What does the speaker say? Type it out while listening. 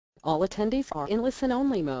All attendees are in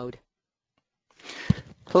listen-only mode.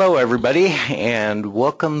 Hello everybody, and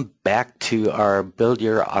welcome back to our Build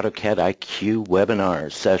Your AutoCAD IQ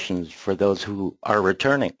webinar sessions for those who are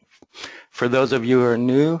returning. For those of you who are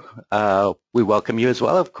new, we welcome you as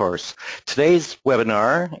well, of course. Today's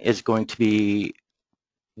webinar is going to be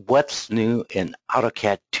What's New in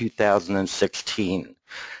AutoCAD 2016.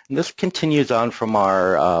 And this continues on from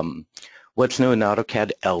our What's New in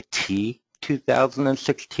AutoCAD LT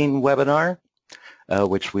 2016 webinar,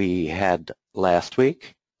 which we had last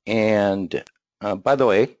week. And by the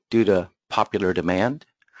way, due to popular demand,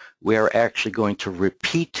 we are actually going to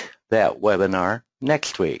repeat that webinar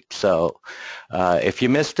next week. So if you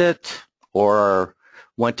missed it or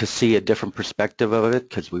want to see a different perspective of it,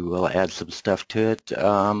 because we will add some stuff to it,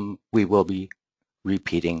 we will be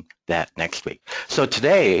repeating that next week. So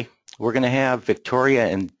today we're going to have Victoria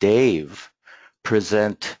and Dave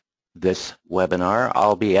present this webinar.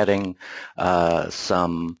 I'll be adding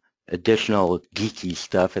some additional geeky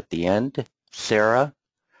stuff at the end. Sarah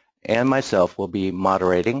and myself will be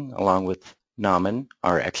moderating along with Naman,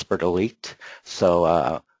 our expert elite.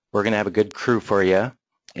 So we're going to have a good crew for you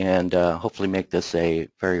and hopefully make this a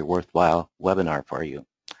very worthwhile webinar for you.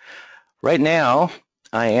 Right now,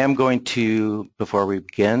 I am going to, before we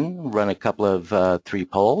begin, run a couple of 3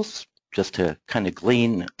 polls just to kind of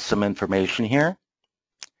glean some information here.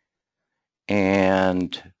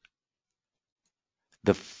 And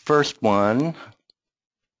the first one,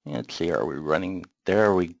 let's see, are we running?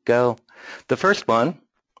 There we go. The first one,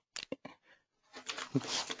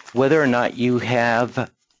 whether or not you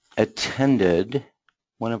have attended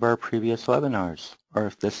one of our previous webinars, or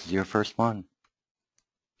if this is your first one.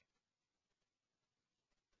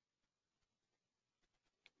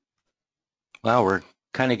 Well, we're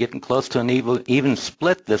kind of getting close to an even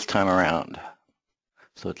split this time around.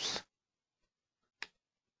 So it's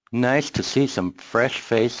nice to see some fresh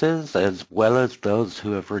faces as well as those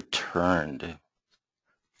who have returned.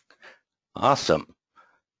 Awesome.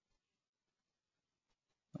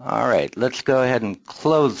 All right, let's go ahead and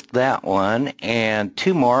close that one, and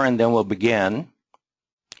 2 more, and then we'll begin.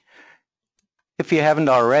 If you haven't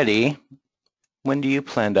already, when do you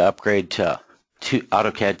plan to upgrade to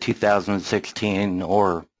AutoCAD 2016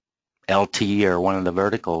 or LT or one of the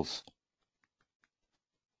verticals?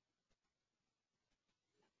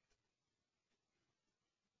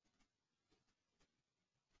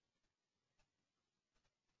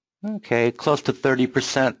 Okay, close to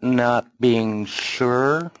 30% not being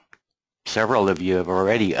sure. Several of you have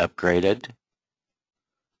already upgraded.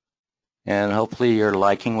 And hopefully you're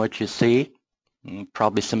liking what you see.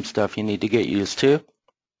 Probably some stuff you need to get used to.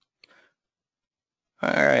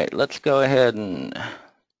 All right, let's go ahead and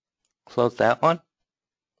close that one.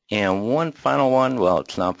 And one final one, well,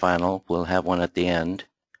 it's not final. We'll have one at the end.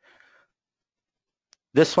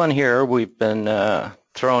 This one here we've been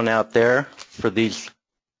throwing out there for these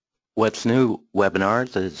What's New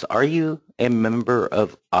webinars is, are you a member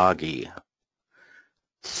of AutoCAD?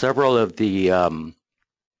 Several of the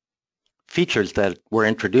features that were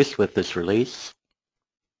introduced with this release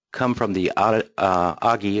come from the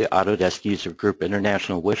AutoCAD Autodesk User Group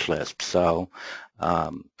International Wish List. So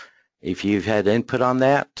if you've had input on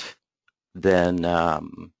that, then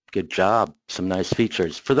good job, some nice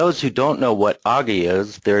features. For those who don't know what AutoCAD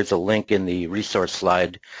is, there's a link in the resource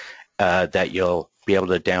slide that you'll be able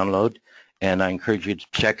to download, and I encourage you to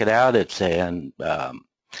check it out. It's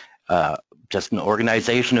just an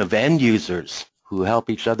organization of end users who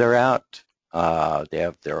help each other out. They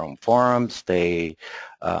have their own forums. They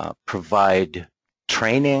provide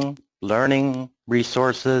training, learning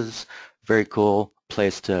resources. Very cool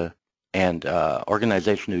place to and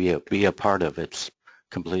organization to be a part of. It's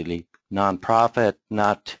completely nonprofit,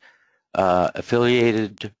 not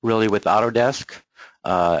affiliated really with Autodesk.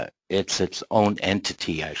 It's its own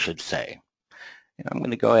entity, I should say. And I'm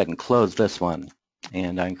going to go ahead and close this one,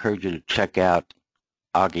 and I encourage you to check out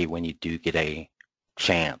AutoCAD when you do get a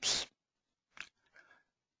chance.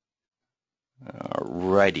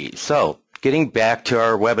 Alrighty, so getting back to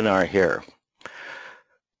our webinar here.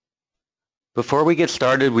 Before we get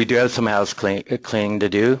started, we do have some house cleaning to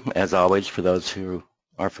do, as always, for those who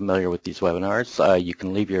are familiar with these webinars. You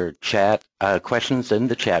can leave your chat questions in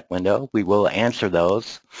the chat window. We will answer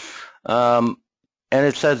those. And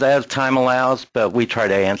it says as time allows, but we try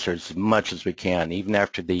to answer as much as we can, even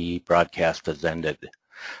after the broadcast has ended.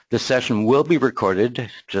 The session will be recorded,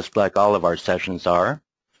 just like all of our sessions are.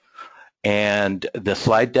 And the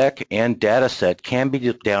slide deck and data set can be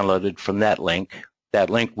downloaded from that link. That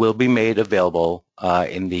link will be made available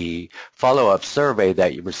in the follow-up survey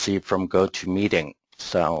that you received from GoToMeeting.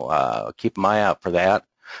 So keep an eye out for that.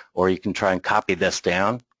 or you can try and copy this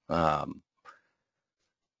down.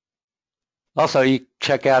 Also, you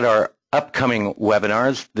check out our upcoming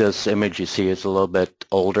webinars. This image you see is a little bit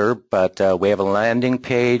older, but we have a landing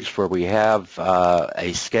page where we have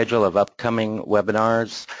a schedule of upcoming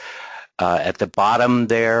webinars. At the bottom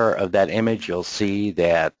there of that image, you'll see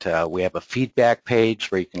that we have a feedback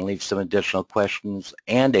page where you can leave some additional questions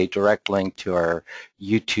and a direct link to our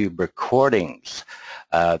YouTube recordings.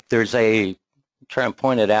 There's a, try and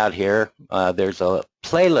point it out here, there's a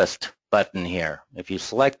playlist button here. If you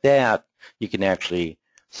select that, you can actually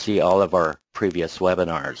see all of our previous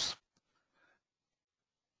webinars.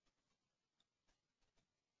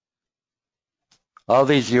 All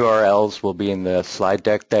these URLs will be in the slide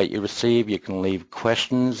deck that you receive. You can leave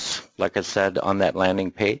questions, like I said, on that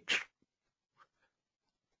landing page.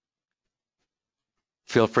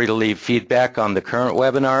 Feel free to leave feedback on the current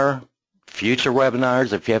webinar, future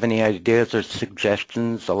webinars. If you have any ideas or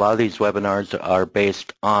suggestions, a lot of these webinars are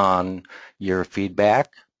based on your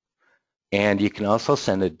feedback. And you can also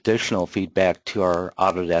send additional feedback to our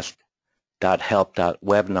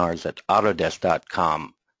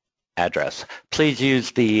autodesk.help.webinars@autodesk.com address. Please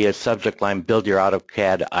use the subject line Build Your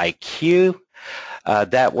AutoCAD IQ.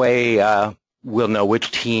 That way we'll know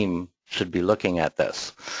which team should be looking at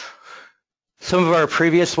this. Some of our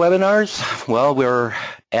previous webinars, well, we're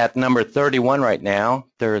at number 31 right now.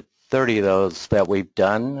 There are 30 of those that we've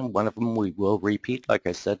done. One of them we will repeat, like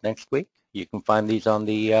I said, next week. You can find these on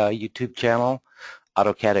the YouTube channel,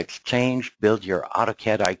 AutoCAD Exchange, Build Your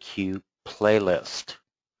AutoCAD IQ playlist.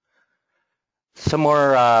 Some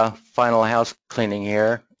more final house cleaning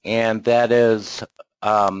here, and that is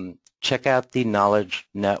check out the Knowledge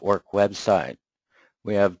Network website.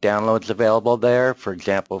 We have downloads available there. For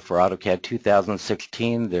example, for AutoCAD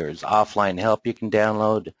 2016, there's offline help you can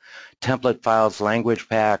download, template files, language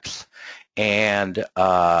packs, and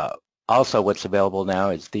also what's available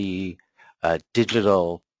now is the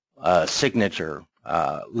digital signature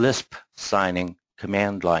Lisp signing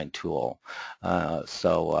command line tool.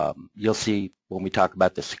 So you'll see when we talk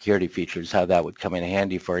about the security features how that would come in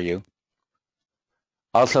handy for you.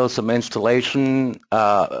 Also, some installation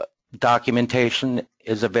documentation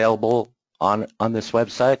is available on this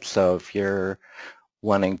website. So if you're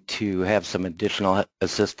wanting to have some additional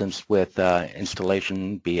assistance with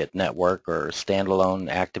installation, be it network or standalone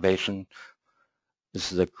activation,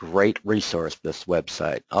 this is a great resource, this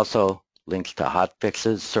website. Also, links to hot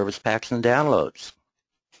fixes, service packs, and downloads.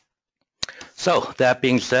 So that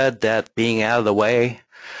being said, that being out of the way,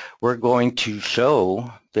 we're going to show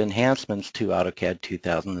the enhancements to AutoCAD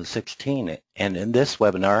 2016. And in this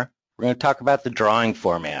webinar, we're going to talk about the drawing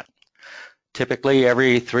format. Typically,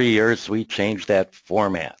 every 3 years, we change that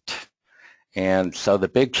format. And so the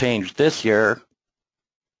big change this year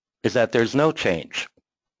is that there's no change.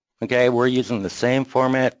 Okay, we're using the same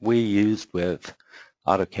format we used with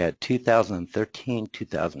AutoCAD 2013,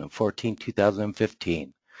 2014,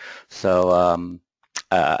 2015. So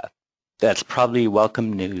that's probably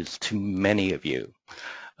welcome news to many of you.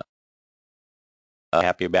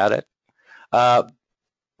 Happy about it.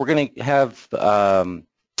 We're going to have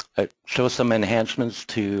show some enhancements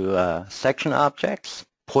to section objects,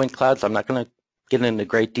 point clouds. I'm not going to get into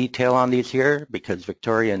great detail on these here because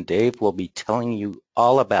Victoria and Dave will be telling you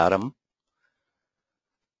all about them.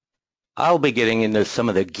 I'll be getting into some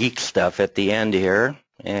of the geek stuff at the end here,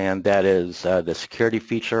 and that is the security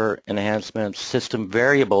feature enhancements, system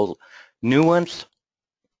variable, new ones,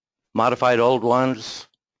 modified old ones,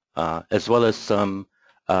 as well as some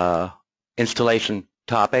installation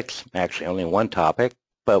topics, actually only one topic,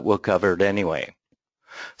 but we'll cover it anyway.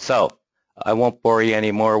 So I won't bore you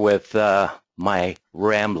anymore with my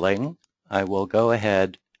rambling. I will go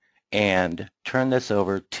ahead and turn this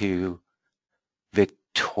over to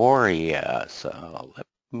Victoria. So let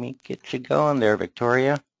me get you going there,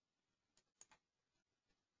 Victoria.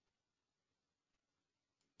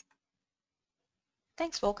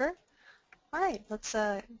 Thanks, Volker. All right, let's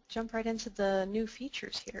jump right into the new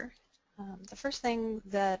features here. The first thing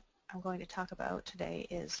that I'm going to talk about today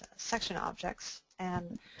is section objects,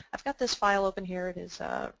 and I've got this file open here. It is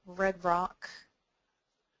Red Rock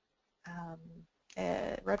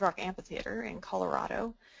Amphitheater in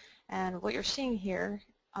Colorado, and what you're seeing here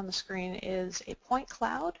on the screen is a point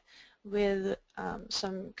cloud with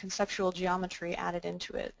some conceptual geometry added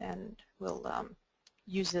into it, and we'll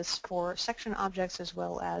use this for section objects as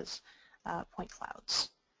well as point clouds.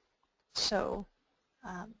 So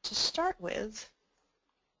to start with,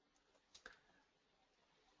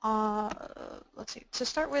 let's see. To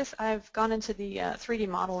start with, I've gone into the 3D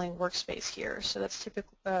modeling workspace here. So that's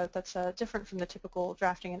typical. That's different from the typical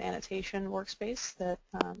drafting and annotation workspace that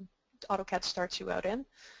AutoCAD starts you out in,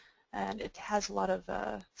 and it has a lot of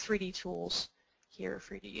 3D tools here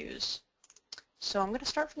for you to use. So I'm going to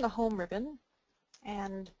start from the Home ribbon,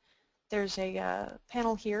 and there's a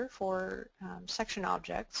panel here for section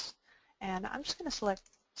objects, and I'm just going to select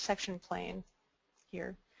section plane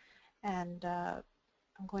here, and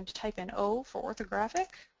I'm going to type in O for orthographic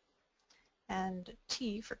and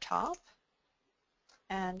T for top,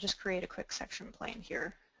 and just create a quick section plane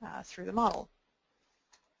here through the model.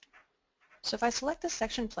 So if I select the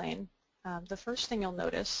section plane, the first thing you'll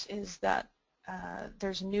notice is that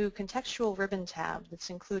there's a new contextual ribbon tab that's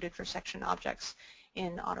included for section objects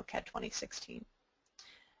in AutoCAD 2016.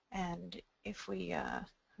 And if we, I'm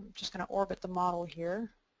just going to orbit the model here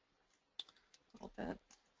a little bit.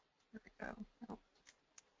 There we go. Oh.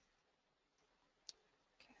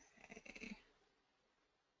 Okay.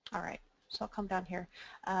 All right, so I'll come down here.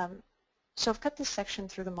 So I've cut this section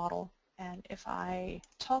through the model, and if I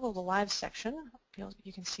toggle the live section,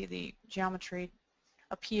 you can see the geometry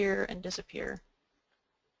appear and disappear.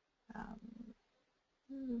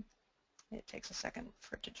 It takes a second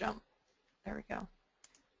for it to jump. There we go.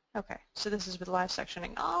 Okay, so this is with live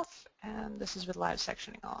sectioning off, and this is with live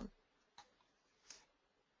sectioning on.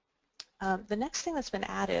 The next thing that's been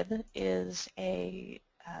added is a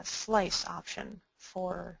slice option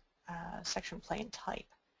for section plane type.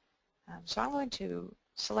 So I'm going to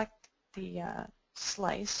select the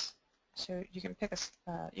slice. So you can pick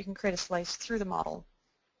you can create a slice through the model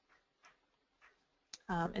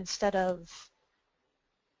instead of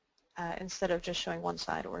just showing one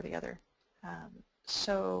side or the other.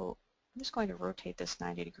 So I'm just going to rotate this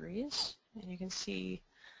 90 degrees, and you can see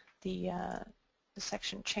the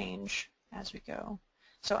section change as we go.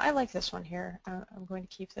 So I like this one here. I'm going to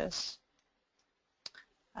keep this.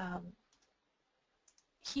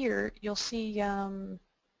 Here you'll see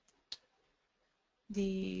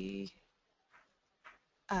the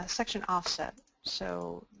section offset.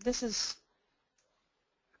 So this is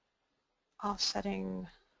offsetting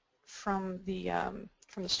from the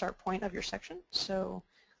start point of your section. So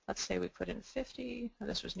let's say we put in 50. Oh,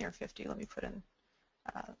 this was near 50. Let me put in.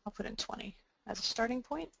 I'll put in 20 as a starting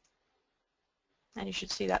point, and you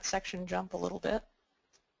should see that section jump a little bit.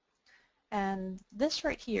 And this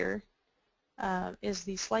right here is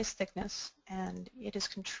the slice thickness, and it is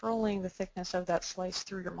controlling the thickness of that slice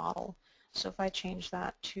through your model. So if I change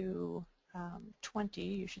that to 20,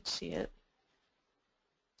 you should see it.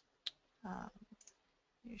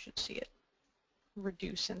 You should see it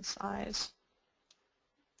reduce in size.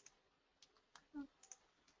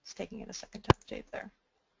 It's taking it a second to update there.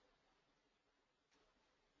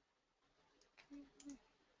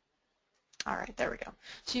 All right, there we go.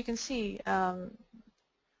 So you can see a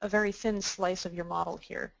very thin slice of your model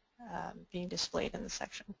here being displayed in the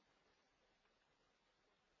section.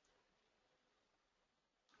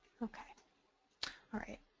 Okay. All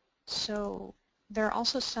right. So there are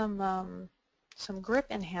also some grip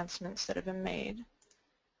enhancements that have been made,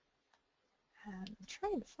 and I'm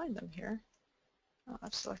trying to find them here. Oh,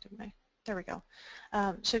 I've selected my. There we go.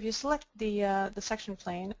 So if you select the section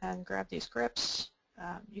plane and grab these grips,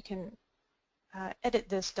 you can edit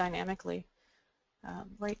this dynamically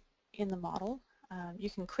right in the model. You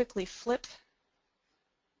can quickly flip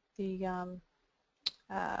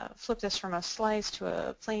flip this from a slice to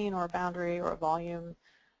a plane or a boundary or a volume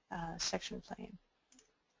section plane.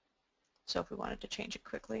 So if we wanted to change it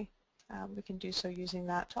quickly, we can do so using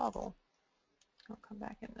that toggle. I'll come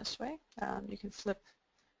back in this way. You can flip.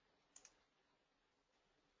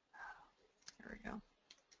 There we go.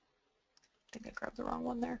 I think I grabbed the wrong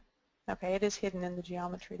one there. Okay, it is hidden in the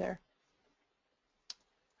geometry there.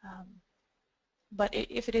 But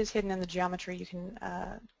if it is hidden in the geometry, you can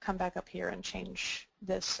come back up here and change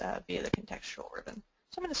this via the contextual ribbon.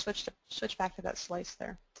 So I'm going to switch back to that slice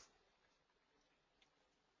there.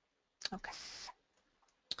 Okay.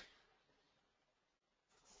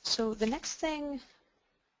 So the next thing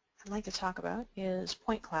I'd like to talk about is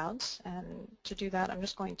point clouds, and to do that I'm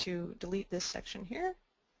just going to delete this section here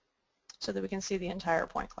so that we can see the entire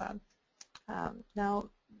point cloud. Now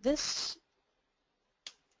this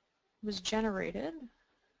was generated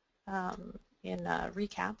in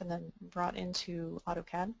Recap and then brought into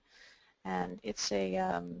AutoCAD, and it's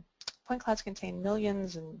a point clouds contain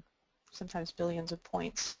millions and sometimes billions of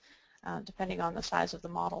points depending on the size of the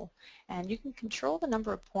model, and you can control the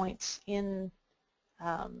number of points in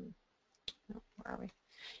where are we?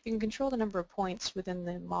 You can control the number of points within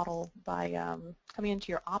the model by coming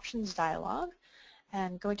into your options dialog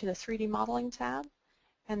and going to the 3D Modeling tab.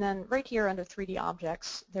 And then right here under 3D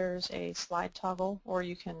Objects, there's a slide toggle, or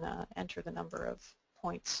you can enter the number of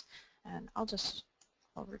points. And I'll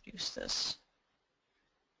reduce this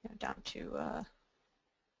down to,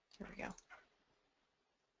 here we go.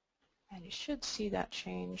 And you should see that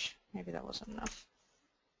change. Maybe that wasn't enough.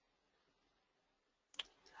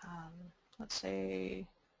 Let's say,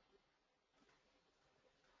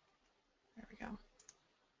 there we go.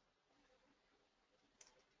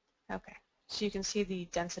 Okay, so you can see the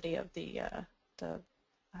density of the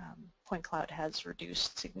point cloud has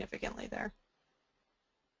reduced significantly there.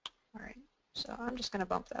 All right, so I'm just going to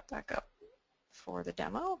bump that back up for the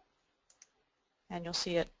demo, and you'll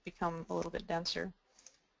see it become a little bit denser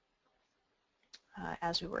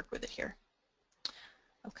as we work with it here.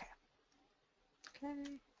 Okay.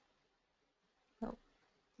 Okay. Oh,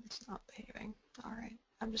 it's not paving. All right,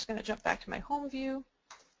 I'm just going to jump back to my home view.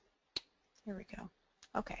 Here we go.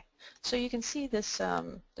 Okay, so you can see this,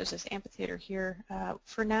 there's this amphitheater here.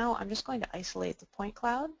 For now, I'm just going to isolate the point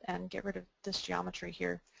cloud and get rid of this geometry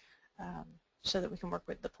here so that we can work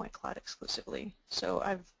with the point cloud exclusively. So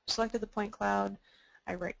I've selected the point cloud,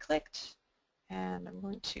 I right-clicked, and I'm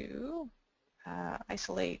going to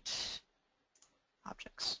isolate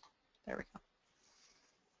objects. There we go.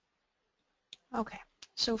 Okay,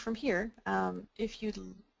 so from here, if you'd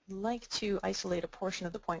like to isolate a portion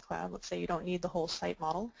of the point cloud, let's say you don't need the whole site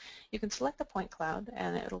model, you can select the point cloud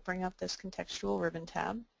and it'll bring up this contextual ribbon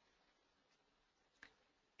tab.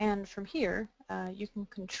 And from here, you can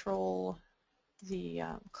control the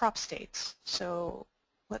crop states. So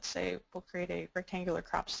let's say we'll create a rectangular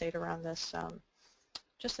crop state around this,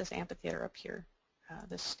 just this amphitheater up here,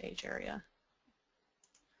 this stage area.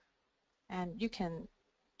 And you can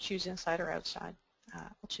choose inside or outside.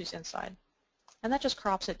 I'll choose inside. And that just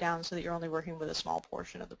crops it down so that you're only working with a small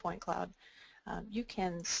portion of the point cloud. You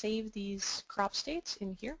can save these crop states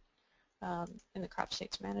in here, in the crop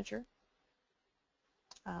states manager.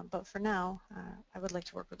 But for now, I would like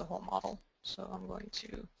to work with the whole model, so I'm going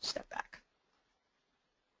to step back.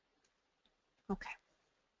 Okay.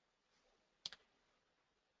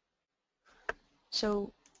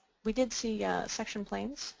 So we did see section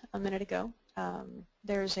planes a minute ago.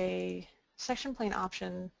 There's a section plane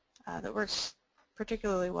option that works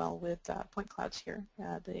particularly well with point clouds here,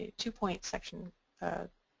 the two-point section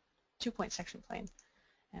plane.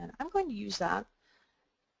 And I'm going to use that.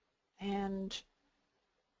 And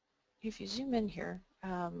if you zoom in here,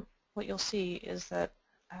 what you'll see is that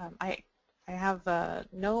I have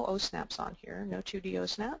no O-snaps on here, no 2D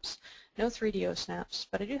O-snaps, no 3D O-snaps,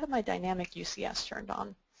 but I do have my dynamic UCS turned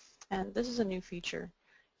on. And this is a new feature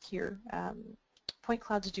here. Point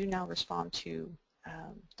clouds do now respond to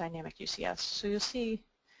dynamic UCS. So you'll see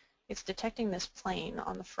it's detecting this plane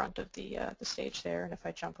on the front of the stage there, and if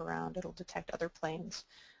I jump around, it'll detect other planes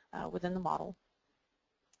within the model.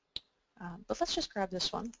 But let's just grab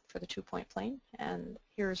this one for the two-point plane, and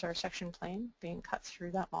here's our section plane being cut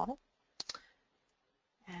through that model.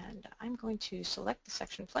 And I'm going to select the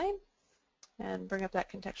section plane and bring up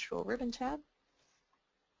that contextual ribbon tab.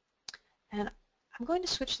 And I'm going to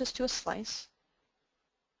switch this to a slice.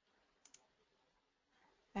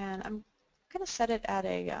 And I'm going to set it at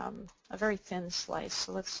a very thin slice,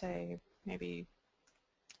 so let's say maybe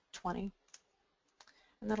 20,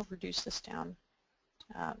 and that'll reduce this down.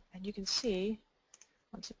 And you can see,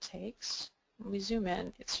 once it takes, when we zoom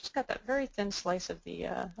in, it's just got that very thin slice of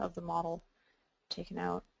the model taken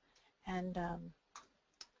out. And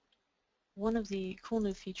one of the cool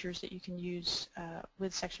new features that you can use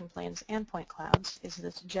with section planes and point clouds is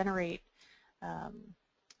this generate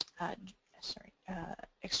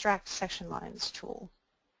extract section lines tool.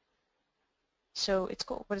 So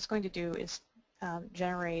what it's going to do is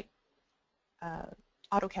generate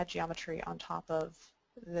AutoCAD geometry on top of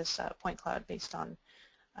this point cloud based on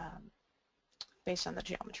the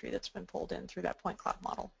geometry that's been pulled in through that point cloud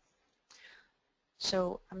model.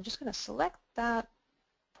 So I'm just going to select that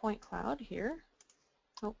point cloud here.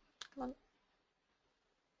 Oh, come on.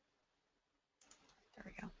 There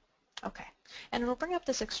we go. Okay, and it'll bring up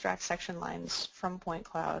this extract section lines from point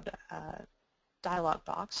cloud dialog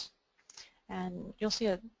box, and you'll see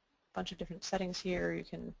a bunch of different settings here. You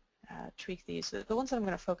can tweak these. The ones that I'm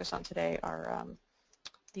going to focus on today are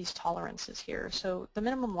these tolerances here. So the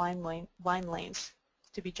minimum line lengths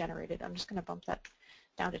to be generated, I'm just going to bump that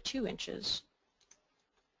down to 2 inches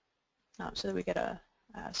so that we get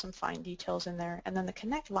some fine details in there. And then the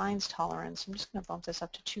connect lines tolerance, I'm just going to bump this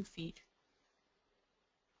up to 2 feet.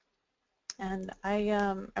 And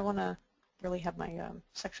I want to really have my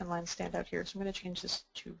section lines stand out here, so I'm going to change this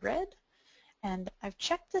to red. And I've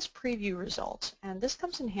checked this preview result, and this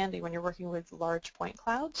comes in handy when you're working with large point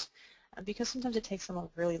clouds because sometimes it takes them a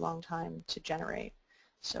really long time to generate.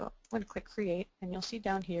 So I'm going to click Create, and you'll see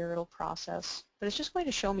down here it'll process, but it's just going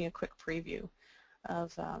to show me a quick preview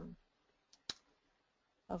of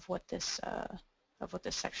what this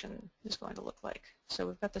section is going to look like. So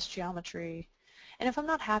we've got this geometry, and if I'm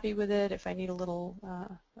not happy with it, if I need a little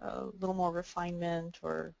more refinement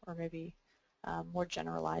or maybe more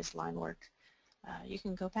generalized line work, you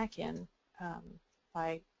can go back in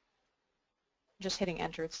by just hitting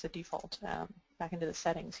Enter. It's the default back into the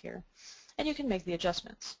settings here, and you can make the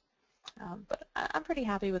adjustments. But I'm pretty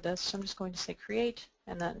happy with this, so I'm just going to say Create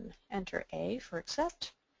and then enter A for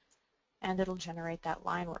Accept, and it'll generate that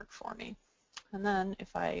line work for me. And then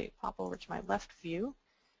if I pop over to my left view,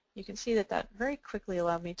 you can see that that very quickly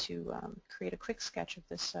allowed me to create a quick sketch of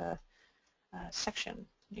this section.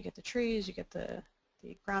 You get the trees, you get the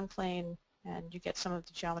ground plane, and you get some of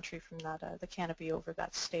the geometry from that the canopy over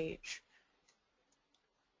that stage.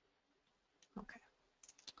 Okay.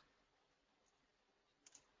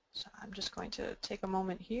 So I'm just going to take a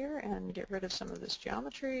moment here and get rid of some of this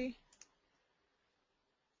geometry.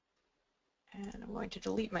 And I'm going to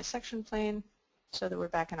delete my section plane so that we're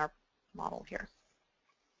back in our model here.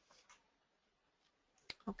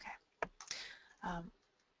 Okay.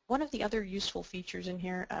 One of the other useful features in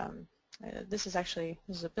here, this is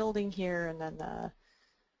a building here, and then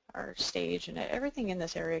our stage, and everything in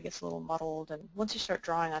this area gets a little muddled, and once you start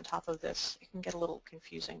drawing on top of this, it can get a little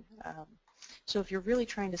confusing. So if you're really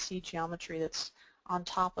trying to see geometry that's on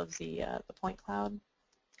top of the point cloud,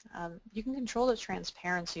 you can control the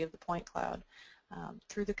transparency of the point cloud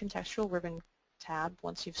through the contextual ribbon tab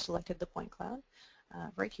once you've selected the point cloud,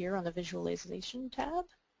 right here on the visualization tab,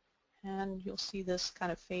 and you'll see this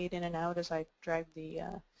kind of fade in and out as I drag the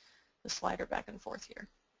slider back and forth here.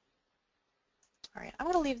 All right, I'm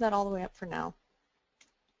going to leave that all the way up for now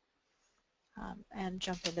and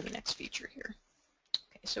jump into the next feature here.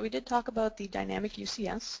 Okay, so we did talk about the dynamic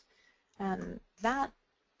UCS, and that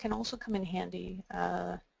can also come in handy.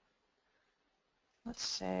 Let's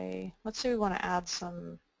say we want to add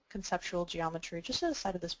some conceptual geometry just to the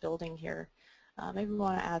side of this building here. Maybe we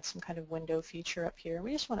want to add some kind of window feature up here.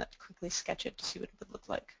 We just want to quickly sketch it to see what it would look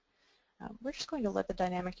like. We're just going to let the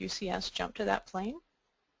dynamic UCS jump to that plane,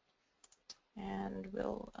 and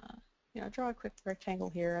we'll draw a quick rectangle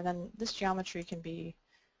here, and then this geometry can be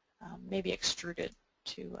maybe extruded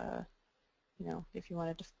to if you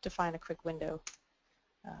want to define a quick window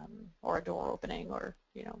or a door opening, or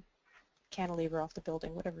cantilever off the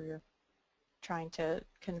building, whatever you're trying to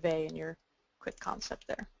convey in your quick concept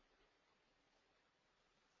there.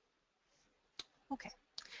 Okay,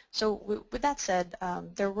 so with that said,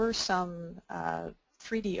 there were some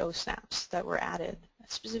 3D O-snaps that were added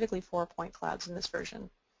specifically for point clouds in this version.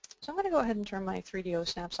 So I'm going to go ahead and turn my 3D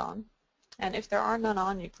O-snaps on, and if there are none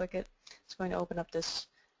on, you click it, it's going to open up this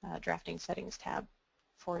drafting settings tab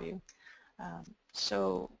for you.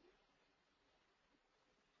 So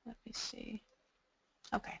let me see.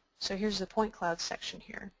 Okay, so here's the point cloud section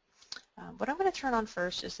here. What I'm going to turn on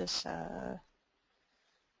first is this,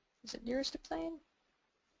 is it nearest to plane?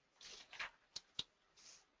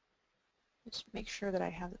 Just make sure that I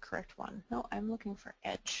have the correct one. No, I'm looking for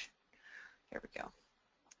edge. Here we go.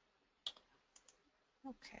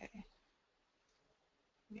 Okay. Let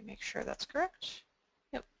me make sure that's correct.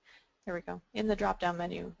 Yep, there we go. In the drop-down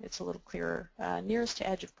menu, it's a little clearer. Nearest to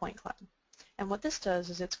edge of point cloud. And what this does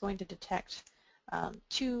is it's going to detect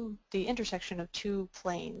the intersection of two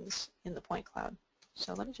planes in the point cloud.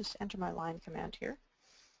 So let me just enter my line command here.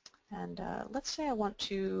 And let's say I want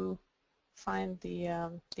to find the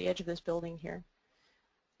edge of this building here.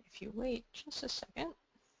 If you wait just a second,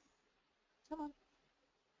 come on.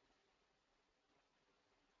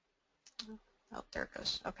 Oh, there it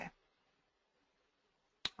goes. Okay.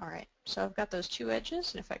 All right. So I've got those two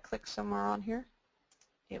edges, and if I click somewhere on here,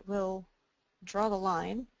 it will draw the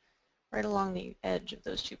line right along the edge of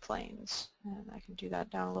those two planes. And I can do that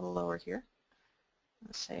down a little lower here.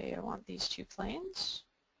 Let's say I want these two planes,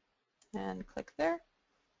 and click there.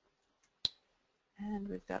 And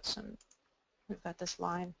we've got this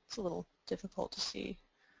line. It's a little difficult to see.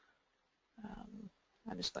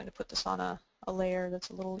 I'm just going to put this on a layer that's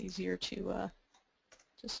a little easier to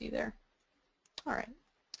see there. All right.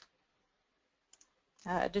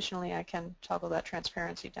 Additionally, I can toggle that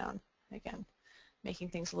transparency down, again, making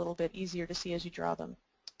things a little bit easier to see as you draw them.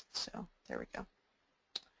 So there we go.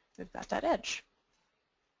 We've got that edge.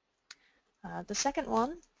 The second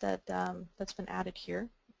one that, that's been added here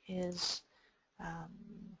is,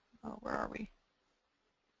 oh, where are we?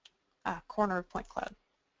 Corner of point cloud.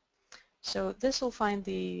 So this will find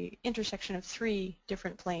the intersection of 3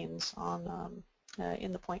 different planes on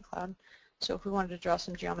in the point cloud. So if we wanted to draw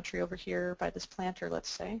some geometry over here by this planter, let's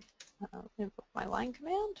say, input my line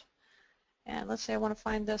command, and let's say I want to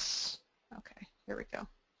find this. Okay, here we go.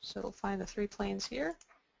 So it'll find the 3 planes here,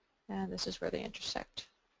 and this is where they intersect.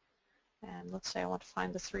 And let's say I want to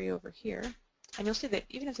find the 3 over here, and you'll see that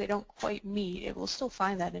even if they don't quite meet, it will still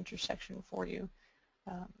find that intersection for you,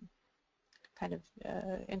 kind of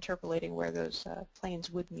interpolating where those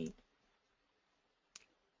planes would meet.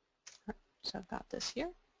 So I've got this here.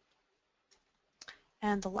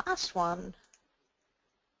 And the last one,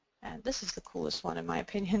 and this is the coolest one in my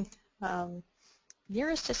opinion,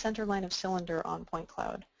 nearest to center line of cylinder on point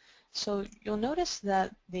cloud. So you'll notice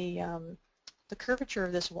that the curvature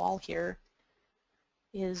of this wall here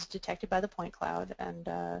is detected by the point cloud,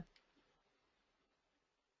 and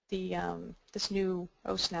this new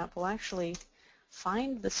OSNAP will actually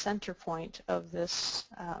find the center point of this.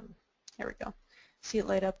 There we go. See it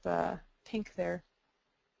light up pink there.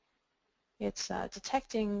 It's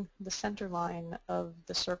detecting the center line of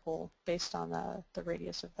the circle based on the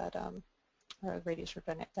radius of that, or radius or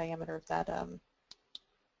diameter of that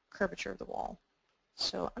curvature of the wall.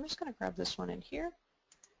 So I'm just going to grab this one in here,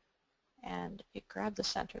 and it grabbed the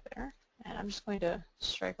center there. And I'm just going to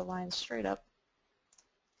strike a line straight up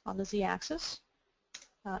on the z-axis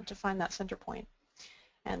to find that center point.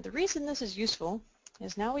 And the reason this is useful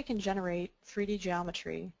is now we can generate 3D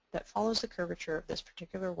geometry that follows the curvature of this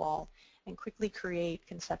particular wall and quickly create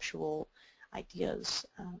conceptual ideas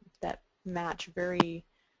that match very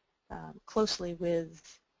closely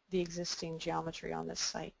with the existing geometry on this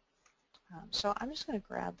site. So I'm just going to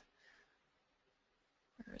grab,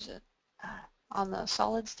 where is it? On the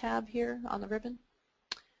Solids tab here on the ribbon,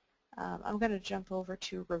 I'm going to jump over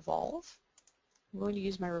to Revolve. I'm going to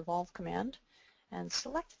use my Revolve command and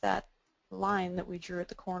select that line that we drew at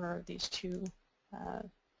the corner of these 2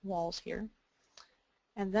 walls here.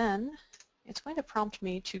 And then it's going to prompt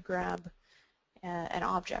me to grab an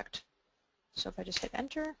object. So if I just hit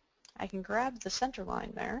enter, I can grab the center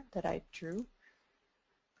line there that I drew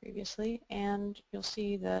previously, and you'll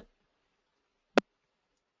see that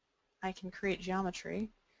I can create geometry.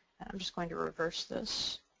 And I'm just going to reverse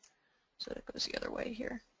this so that it goes the other way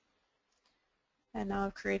here. And now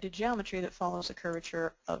I've created geometry that follows the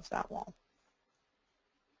curvature of that wall.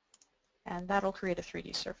 And that'll create a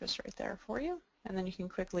 3D surface right there for you. And then you can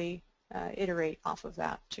quickly iterate off of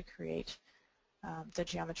that to create the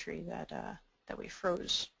geometry that we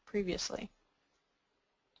froze previously,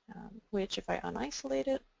 which if I unisolate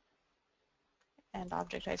it and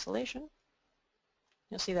object isolation,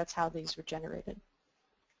 you'll see that's how these were generated.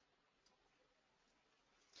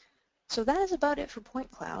 So that is about it for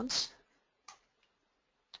point clouds.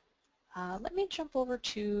 Let me jump over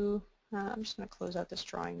to, I'm just going to close out this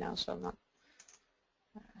drawing now so I'm not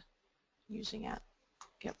using it.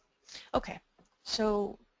 Yep. Okay,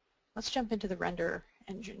 so let's jump into the render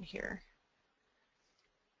engine here.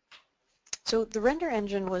 So the render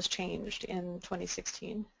engine was changed in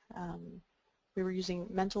 2016. We were using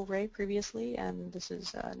Mental Ray previously, and this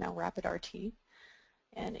is now RapidRT.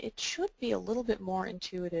 And it should be a little bit more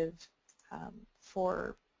intuitive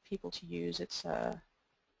for people to use. It's a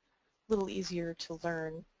little easier to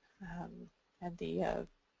learn, and the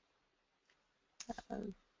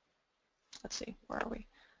let's see, where are we?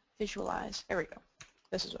 Visualize. There we go.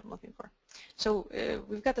 This is what I'm looking for. So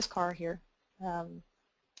we've got this car here,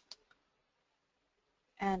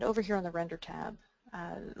 and over here on the render tab,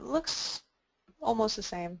 it looks almost the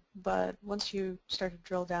same, but once you start to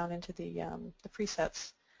drill down into the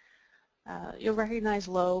presets, you'll recognize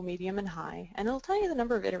low, medium, and high, and it'll tell you the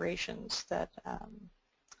number of iterations that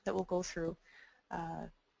that we'll go through.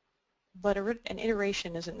 But an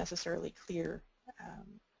iteration isn't necessarily clear.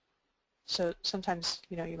 So sometimes,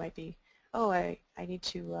 you know, you might be, oh, I need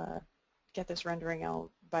to get this rendering out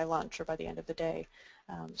by lunch or by the end of the day.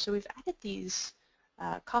 So we've added these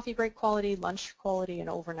coffee break quality, lunch quality, and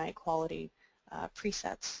overnight quality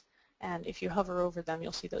presets. And if you hover over them,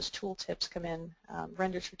 you'll see those tooltips come in.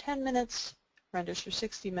 Renders for 10 minutes, renders for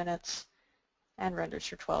 60 minutes, and renders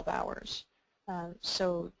for 12 hours.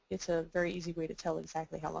 So it's a very easy way to tell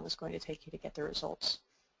exactly how long it's going to take you to get the results.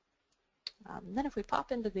 Then if we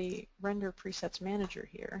pop into the Render Presets Manager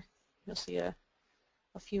here, you'll see a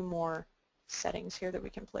few more settings here that we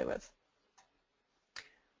can play with.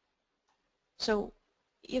 So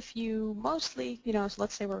if you mostly, you know, so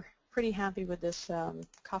let's say we're pretty happy with this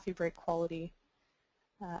coffee break quality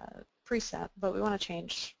preset, but we want to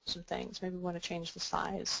change some things. Maybe we want to change the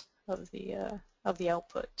size of the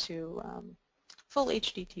output to full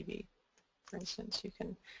HD TV. For instance, you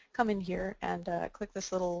can come in here and click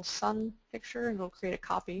this little sun picture and it'll create a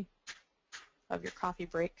copy of your coffee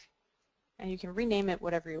break. And you can rename it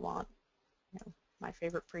whatever you want. You know, my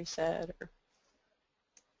favorite preset, or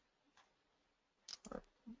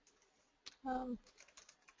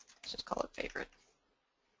let's just call it favorite.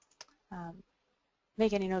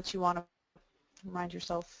 Make any notes you want to remind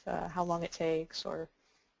yourself how long it takes or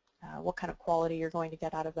what kind of quality you're going to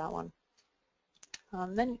get out of that one.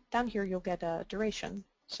 Then down here you'll get a duration.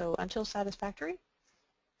 So until satisfactory.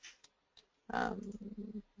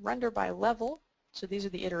 Render by level. So these are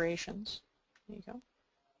the iterations. There you go.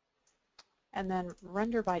 And then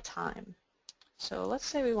render by time. So let's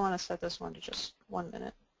say we want to set this one to just 1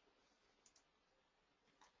 minute.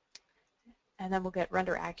 And then we'll get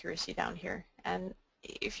render accuracy down here. And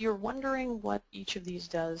if you're wondering what each of these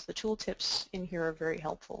does, the tooltips in here are very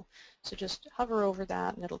helpful. So just hover over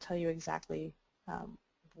that and it'll tell you exactly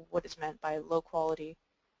what is meant by low quality,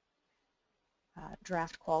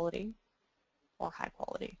 draft quality, or high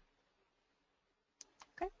quality.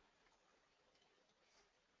 Okay.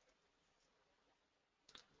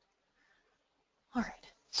 All right.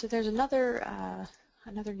 So there's another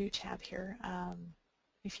new tab here.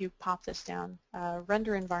 If you pop this down,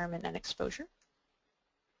 render environment and exposure.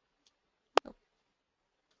 Oh,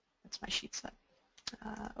 that's my sheet set.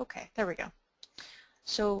 Okay, there we go.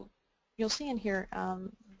 So you'll see in here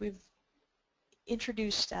we've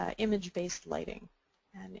introduced image-based lighting.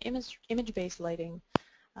 And image-based lighting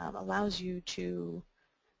allows you to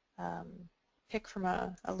pick from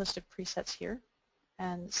a list of presets here.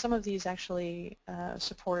 And some of these actually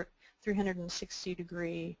support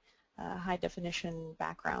 360-degree high-definition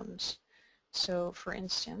backgrounds. So for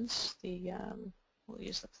instance, we'll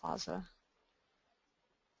use the plaza.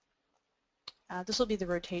 This will be the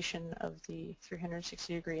rotation of the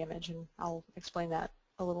 360-degree image, and I'll explain that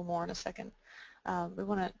a little more in a second. We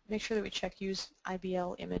want to make sure that we check Use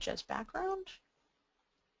IBL Image as Background,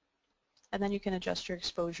 and then you can adjust your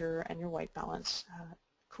exposure and your white balance,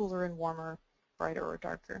 cooler and warmer, brighter or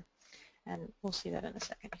darker, and we'll see that in a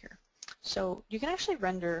second here. So you can actually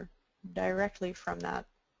render directly from that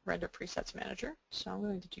Render Presets Manager, so I'm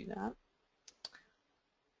going to do that.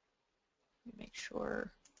 Let me make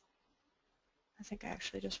sure. I think I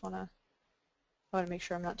actually just want to make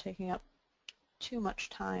sure I'm not taking up too much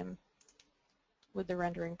time with the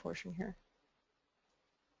rendering portion here.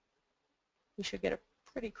 We should get a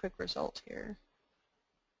pretty quick result here.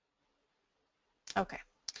 Okay,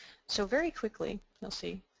 so very quickly, you'll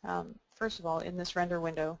see, first of all, in this render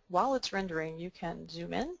window, while it's rendering, you can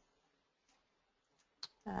zoom in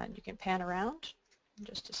and you can pan around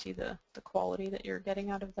just to see the quality that you're getting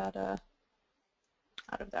out of that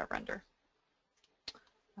render.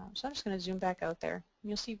 So I'm just going to zoom back out there. And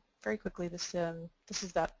you'll see very quickly this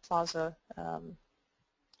is that plaza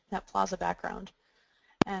background.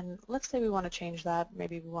 And let's say we want to change that.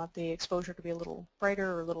 Maybe we want the exposure to be a little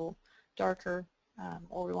brighter or a little darker,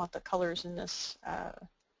 or we want the colors in this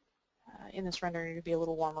rendering to be a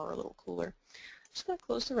little warmer or a little cooler. I'm just going to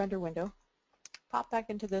close the render window, pop back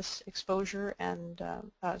into this exposure and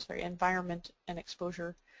environment and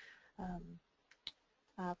exposure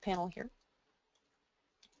panel here.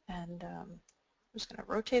 And I'm just going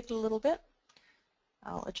to rotate it a little bit.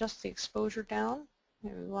 I'll adjust the exposure down.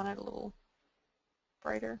 Maybe we want it a little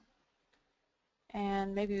brighter.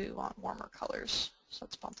 And maybe we want warmer colors. So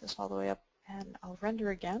let's bump this all the way up and I'll render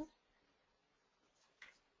again.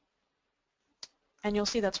 And you'll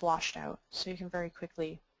see that's washed out. So you can very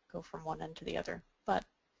quickly go from one end to the other. But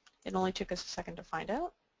it only took us a second to find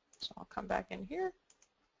out. So I'll come back in here.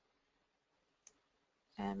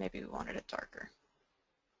 And maybe we wanted it darker.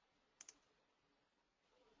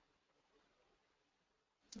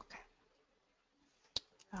 Okay.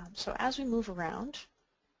 So as we move around,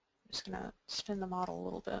 I'm just going to spin the model a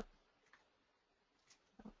little bit.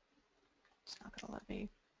 It's not going to let me.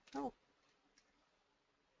 Oh.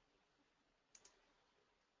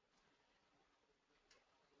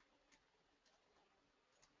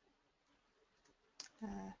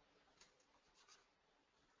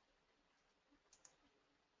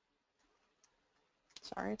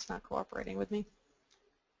 Sorry, it's not cooperating with me.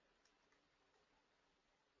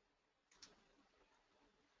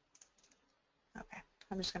 Okay,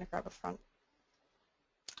 I'm just going to grab a front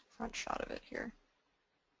shot of it here.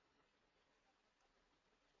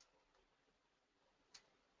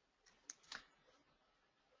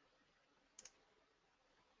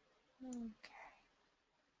 Okay,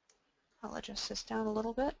 I'll adjust this down a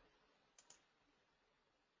little bit,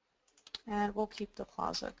 and we'll keep the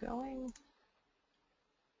plaza going.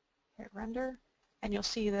 Hit render, and you'll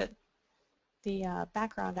see that the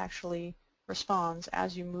background actually responds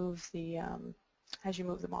as you move the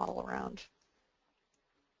model around.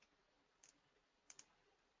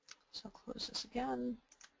 So I'll close this again.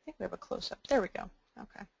 I think we have a close-up. There we go.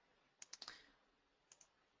 Okay.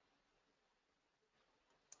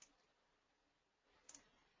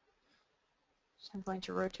 So I'm going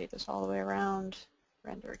to rotate this all the way around,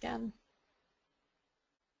 render again.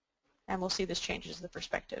 And we'll see this changes the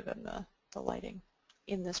perspective and the lighting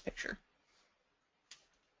in this picture.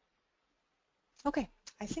 Okay,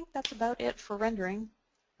 I think that's about it for rendering.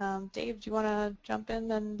 Dave, do you want to jump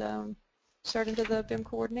in and start into the BIM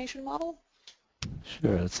coordination model?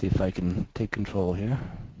 Sure, let's see if I can take control here.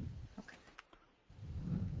 Okay.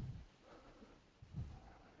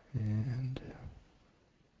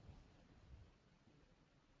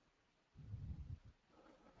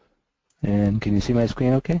 And can you see my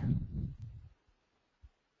screen okay?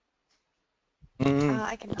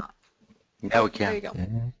 I cannot. Yeah, we can. There you go.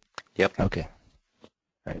 Yep. Okay.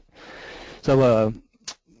 All right. So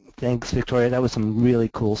thanks, Victoria. That was some really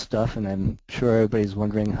cool stuff, and I'm sure everybody's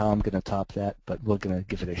wondering how I'm going to top that, but we're going to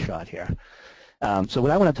give it a shot here. So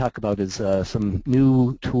what I want to talk about is some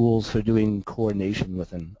new tools for doing coordination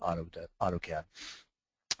within AutoCAD.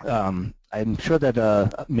 I'm sure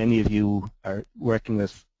that many of you are working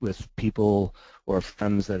with people or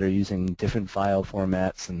friends that are using different file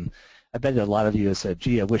formats, and I bet a lot of you have said,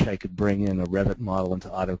 gee, I wish I could bring in a Revit model into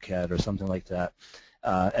AutoCAD or something like that.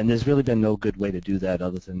 And there's really been no good way to do that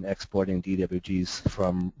other than exporting DWGs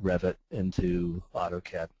from Revit into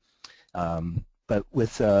AutoCAD. But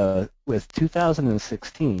with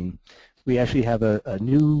 2016, we actually have a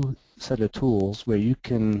new set of tools where you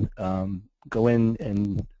can go in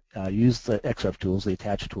and use the XREF tools, the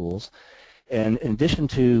attach tools, and in addition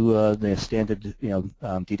to the standard,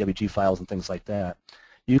 DWG files and things like that,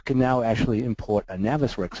 you can now actually import a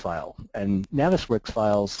Navisworks file. And Navisworks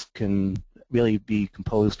files can really be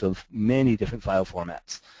composed of many different file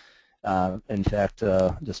formats. In fact,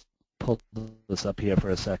 just pull this up here for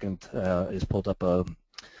a second. It's pulled up a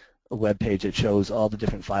web page that shows all the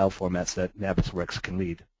different file formats that Navisworks can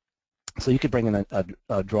read. So you could bring in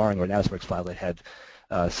a drawing or a Navisworks file that had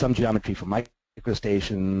some geometry from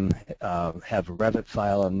MicroStation, have a Revit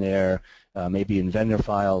file in there, maybe Inventor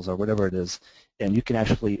files or whatever it is, and you can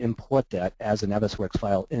actually import that as a Navisworks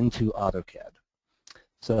file into AutoCAD.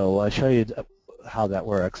 So I'll show you how that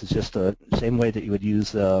works. It's just the same way that you would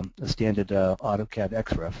use a standard AutoCAD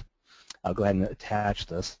XREF. I'll go ahead and attach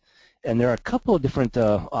this. And there are a couple of different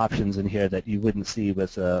options in here that you wouldn't see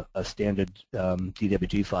with a standard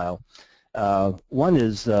DWG file. One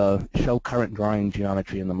is show current drawing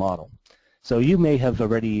geometry in the model. So you may have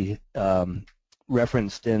already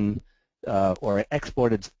referenced in or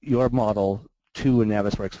exported your model to a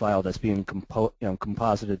Navisworks file that's being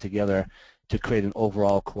composited together to create an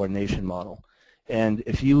overall coordination model. And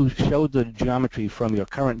if you showed the geometry from your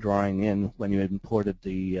current drawing in when you imported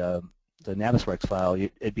the Navisworks file,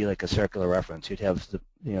 it'd be like a circular reference. You'd have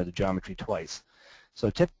the geometry twice. So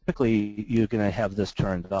typically, you're going to have this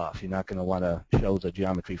turned off. You're not going to want to show the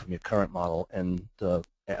geometry from your current model and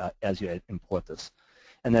as you import this.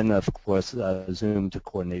 And then, of course, zoom to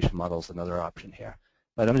coordination model is another option here.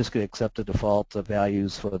 But I'm just going to accept the default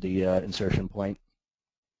values for the insertion point.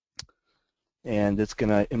 And it's going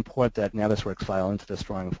to import that Navisworks file into this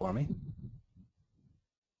drawing for me.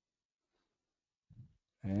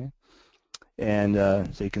 Okay. And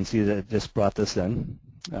so you can see that it just brought this in.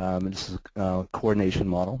 This is a coordination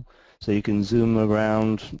model. So you can zoom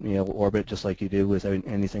around, orbit just like you do with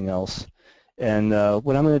anything else. And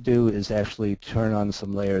what I'm going to do is actually turn on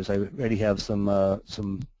some layers. I already have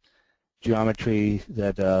some geometry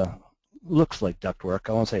that looks like ductwork.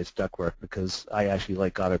 I won't say it's ductwork because I actually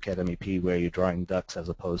like AutoCAD MEP where you're drawing ducts as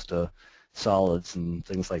opposed to solids and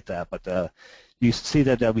things like that. But you see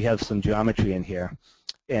that we have some geometry in here.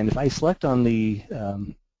 And if I select on the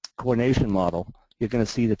coordination model, you're going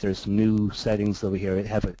to see that there's some new settings over here. We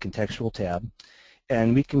have a contextual tab.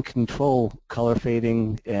 And we can control color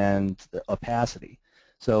fading and the opacity.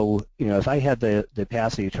 So, if I had the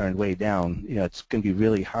opacity turned way down, it's going to be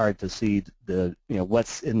really hard to see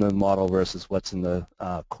what's in the model versus what's in the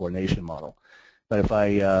coordination model. But if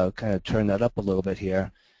I kind of turn that up a little bit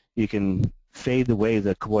here, you can fade away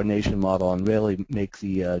the coordination model and really make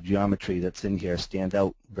the geometry that's in here stand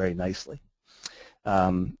out very nicely.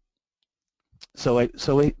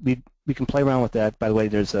 We can play around with that. By the way,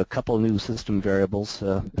 there's a couple new system variables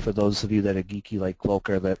for those of you that are geeky like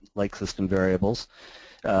Volker that like system variables.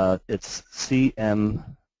 It's CM,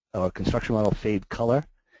 or construction model fade color,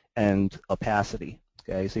 and opacity.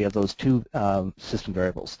 Okay, so you have those two system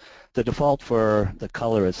variables. The default for the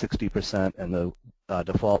color is 60% and the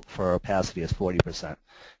default for opacity is 40%.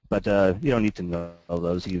 But you don't need to know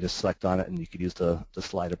those. You just select on it, and you could use the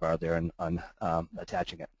slider bar there on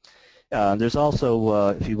attaching it. There's also,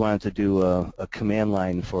 if you wanted to do a command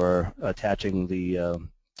line for attaching the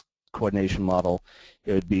coordination model,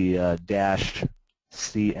 it would be dash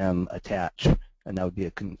cm attach, and that would be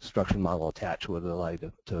a construction model attach, would allow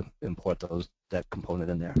you to import that component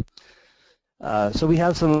in there. So we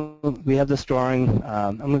have this drawing.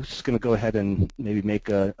 I'm just going to go ahead and maybe make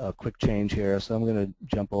a quick change here. So I'm going to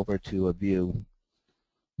jump over to a view,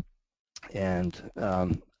 and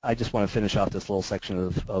I just want to finish off this little section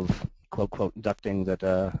of quote ducting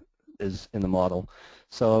that is in the model.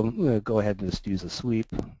 So I'm going to go ahead and just use a sweep.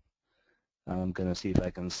 I'm going to see if I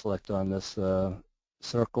can select on this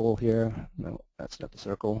circle here. No, that's not the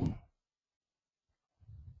circle.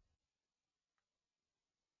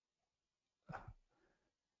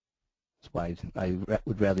 That's why I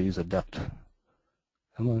would rather use a duct.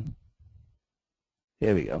 Come on.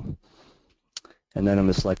 There we go. And then I'm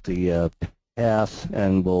going to select the path,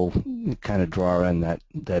 and we'll kind of draw in that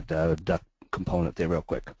duct component there real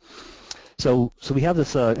quick. So we have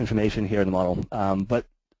this information here in the model, but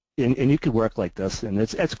and you could work like this, and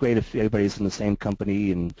it's great if everybody's in the same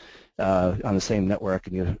company and on the same network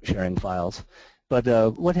and you're sharing files. But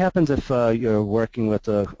what happens if you're working with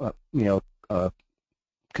a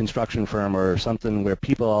construction firm or something where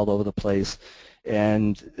people are all over the place,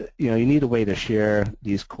 and you need a way to share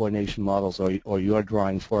these coordination models, or you're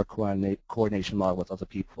drawing for a coordination model with other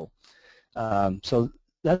people. So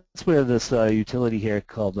that's where this utility here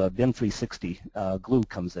called BIM 360 Glue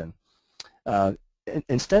comes in.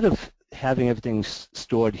 Instead of having everything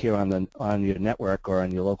stored here on your network or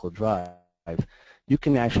on your local drive, you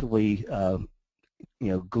can actually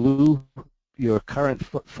glue your current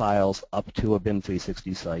files up to a BIM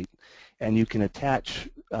 360 site, and you can attach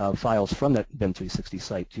files from that BIM 360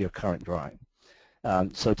 site to your current drawing.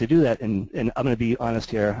 So to do that, and I'm going to be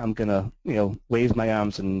honest here, I'm going to wave my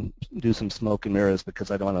arms and do some smoke and mirrors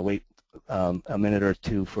because I don't want to wait a minute or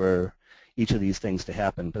two for each of these things to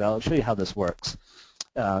happen. But I'll show you how this works.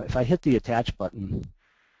 If I hit the attach button,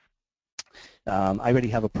 I already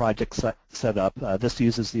have a project set up. This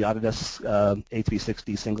uses the Autodesk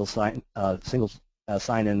A360 single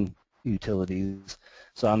sign-in utilities.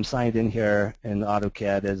 So I'm signed in here in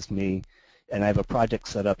AutoCAD as me, and I have a project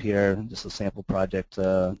set up here, just a sample project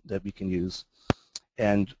that we can use.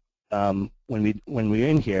 And when we're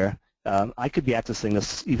in here, I could be accessing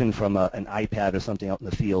this even from an iPad or something out in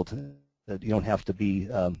the field. That you don't have to be,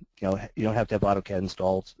 you don't have to have AutoCAD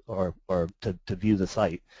installed or to view the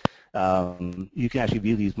site. You can actually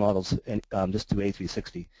view these models just through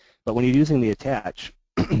A360. But when you're using the attach,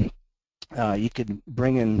 you can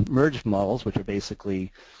bring in merged models, which are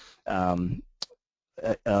basically a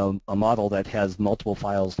model that has multiple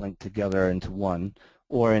files linked together into one,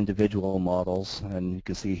 or individual models. And you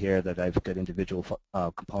can see here that I've got individual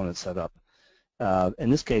components set up. In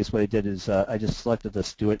this case, what I did is I just selected the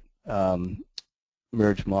Stewart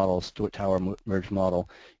merge model, Stewart Tower merge model,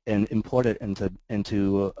 and import it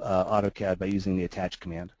into AutoCAD by using the attach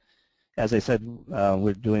command. As I said,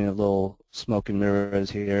 we're doing a little smoke and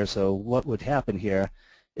mirrors here. So what would happen here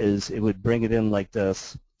is it would bring it in like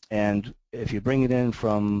this, and if you bring it in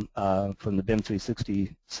from the BIM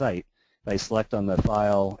 360 site, if I select on the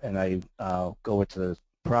file and I go into the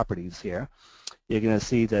properties here, you're going to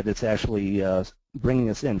see that it's actually bringing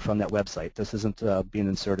us in from that website. This isn't being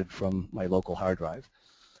inserted from my local hard drive.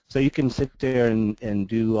 So you can sit there and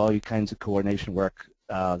do all kinds of coordination work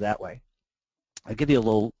that way. I'll give you a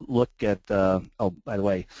little look at, oh, by the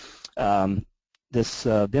way, this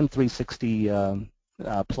BIM 360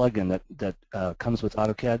 plugin that comes with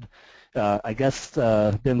AutoCAD. I guess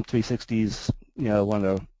BIM 360 is one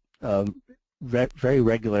of the very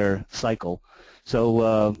regular cycle.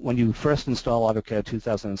 So when you first install AutoCAD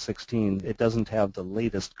 2016, it doesn't have the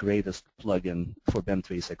latest, greatest plugin for BIM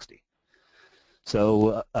 360.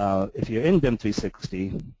 So if you're in BIM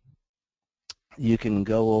 360, you can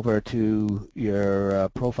go over to your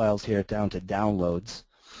profiles here down to downloads,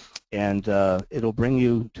 and it'll bring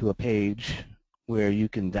you to a page where you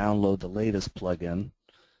can download the latest plugin.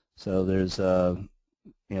 So there's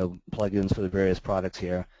plugins for the various products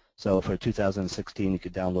here. So for 2016, you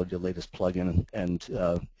could download your latest plugin, and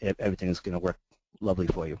everything is going to work lovely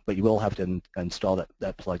for you. But you will have to install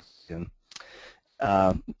that plugin.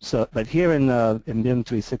 But here in BIM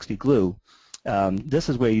 360 Glue, this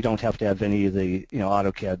is where you don't have to have any of the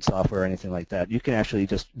AutoCAD software or anything like that. You can actually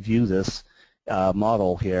just view this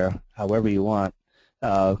model here however you want,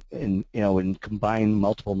 and combine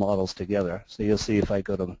multiple models together. So you'll see if I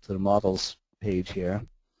go to the models page here,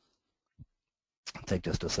 take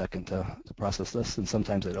just a second to process this, and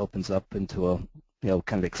sometimes it opens up into a,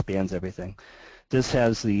 kind of expands everything. This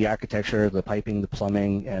has the architecture, the piping, the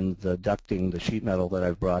plumbing, and the ducting, the sheet metal that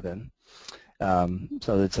I've brought in.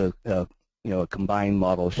 So it's a combined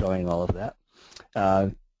model showing all of that.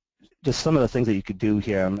 Just some of the things that you could do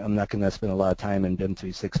here. I'm not going to spend a lot of time in BIM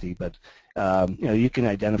 360, but you can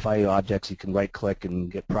identify objects. You can right-click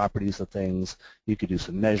and get properties of things. You could do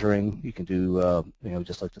some measuring. You can do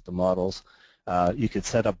just look at the models. You could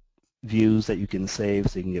set up views that you can save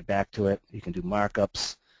so you can get back to it. You can do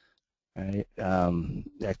markups. Right.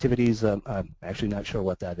 Activities, I'm actually not sure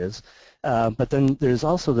what that is. But then there's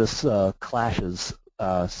also this clashes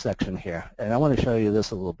section here, and I want to show you this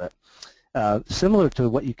a little bit. Similar to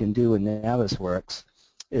what you can do in Navisworks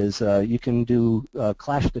is you can do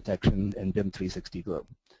clash detection in BIM 360 Glue.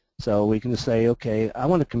 So we can just say, okay, I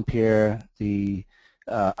want to compare the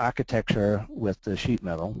architecture with the sheet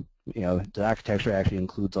metal. The architecture actually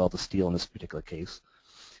includes all the steel in this particular case.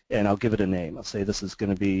 And I'll give it a name. I'll say this is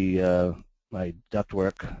going to be my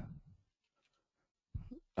ductwork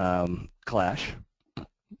clash.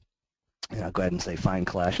 And I'll go ahead and say find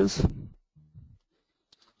clashes.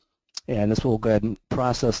 And this will go ahead and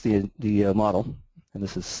process the model. And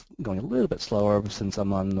this is going a little bit slower since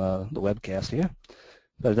I'm on the webcast here,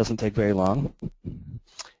 but it doesn't take very long.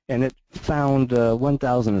 And it found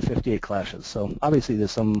 1,058 clashes. So obviously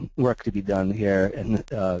there's some work to be done here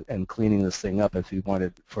and cleaning this thing up if you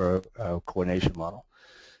wanted for a coordination model.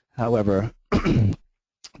 However,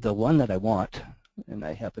 the one that I want, and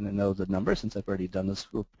I happen to know the number since I've already done this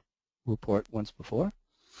report once before,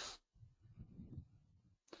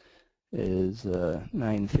 is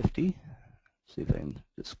 950. See if I can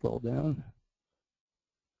just scroll down.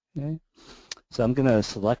 Okay. So I'm going to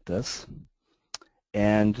select this.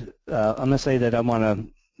 And I'm going to say that I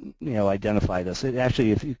want to, identify this.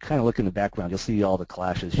 Actually, if you kind of look in the background, you'll see all the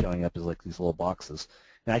clashes showing up as like these little boxes.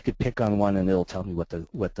 And I could pick on one, and it'll tell me what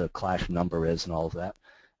the clash number is and all of that.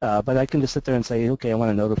 But I can just sit there and say, okay, I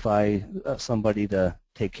want to notify somebody to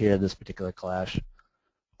take care of this particular clash,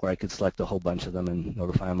 or I could select a whole bunch of them and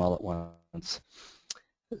notify them all at once.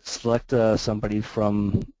 Select somebody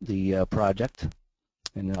from the project,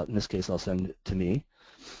 and in this case, I'll send it to me.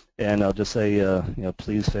 And I'll just say,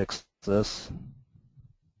 please fix this,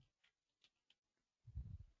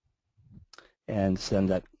 and send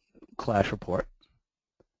that clash report.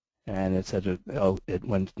 And it said, it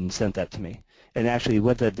went and sent that to me. And actually,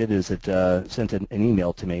 what that did is it sent an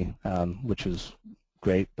email to me, which was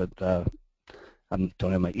great. But I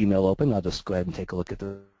don't have my email open. I'll just go ahead and take a look at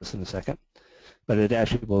this in a second. But it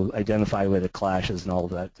actually will identify where the clash is and all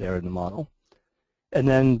of that there in the model. And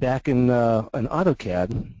then back in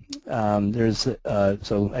AutoCAD,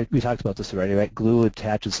 we talked about this already, right? Glue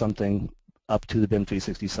attaches something up to the BIM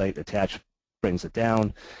 360 site, attach brings it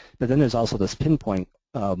down. But then there's also this pinpoint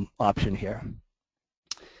option here.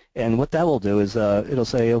 And what that will do is it'll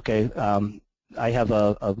say, okay, I have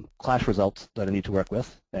a clash result that I need to work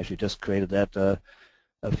with. I actually just created that a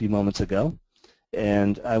few moments ago.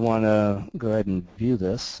 And I want to go ahead and view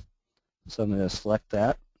this. So I'm going to select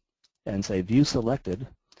that and say view selected,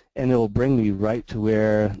 and it will bring me right to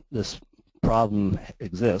where this problem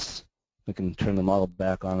exists. I can turn the model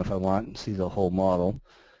back on if I want and see the whole model.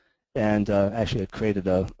 And actually it created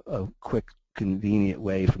a quick, convenient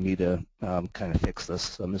way for me to kind of fix this.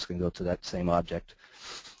 So I'm just going to go to that same object.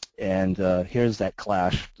 And here's that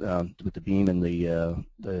clash with the beam and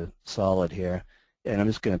the solid here. And I'm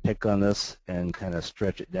just going to pick on this and kind of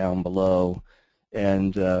stretch it down below.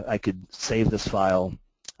 And I could save this file.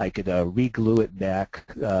 I could re-glue it back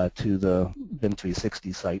to the BIM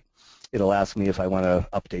 360 site. It'll ask me if I want to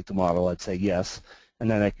update the model. I'd say yes. And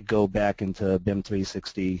then I could go back into BIM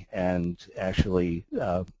 360 and actually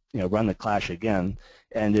run the clash again,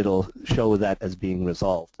 and it'll show that as being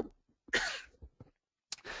resolved.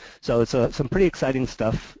 So it's some pretty exciting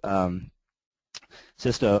stuff. It's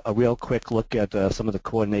just a real quick look at some of the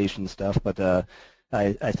coordination stuff, but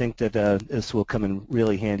I think that this will come in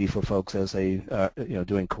really handy for folks as they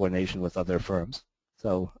doing coordination with other firms.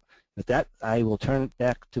 So with that, I will turn it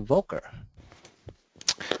back to Volker.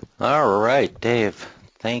 All right, Dave,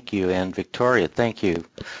 thank you, and Victoria, thank you.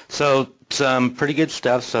 So some pretty good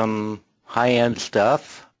stuff, some high-end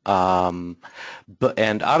stuff, and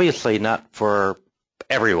obviously not for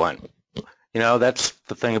everyone. That's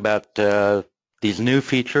the thing about these new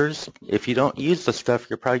features. If you don't use the stuff,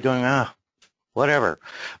 you're probably going, whatever.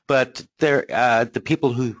 But the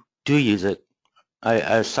people who do use it,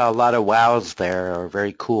 I saw a lot of wows there, are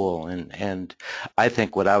very cool, and I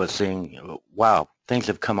think what I was seeing, wow, things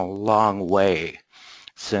have come a long way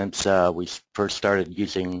since we first started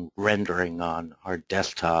using rendering on our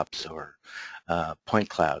desktops or point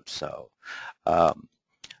clouds. So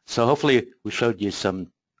hopefully we showed you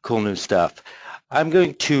some cool new stuff. I'm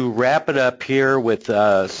going to wrap it up here with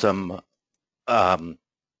some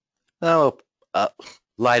oh,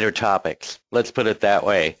 lighter topics. Let's put it that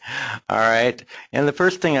way. All right. And the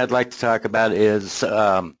first thing I'd like to talk about is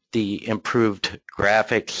the improved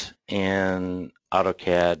graphics in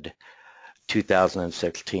AutoCAD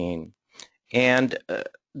 2016. And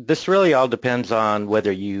this really all depends on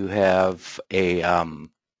whether you have a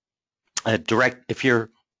direct, if your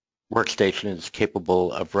workstation is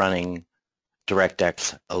capable of running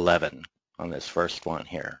DirectX 11 on this first one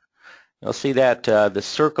here. You'll see that the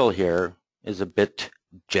circle here is a bit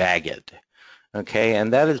jagged, okay,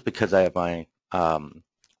 and that is because I have my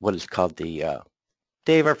what is called the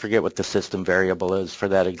Dave, I forget what the system variable is for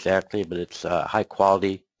that exactly, but it's high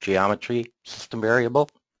quality geometry system variable,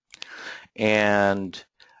 and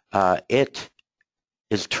it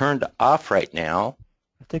is turned off right now.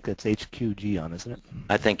 I think that's HQGeom, isn't it?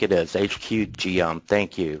 I think it is HQGeom.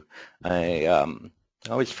 Thank you. I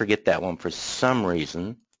always forget that one for some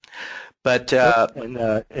reason. But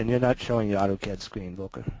and you're not showing the AutoCAD screen,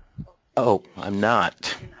 Volker. Oh, I'm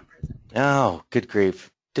not. Oh, good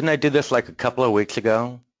grief. Didn't I do this like a couple of weeks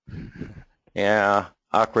ago? Yeah,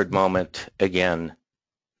 awkward moment again.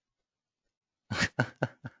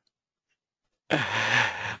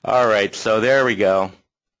 All right, so there we go.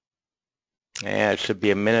 Yeah, it should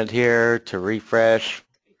be a minute here to refresh.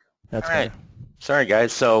 That's all right. Better. Sorry,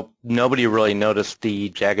 guys. So nobody really noticed the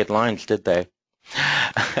jagged lines, did they?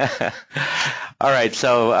 All right,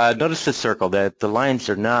 so notice the circle. That the lines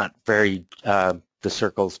are not very, the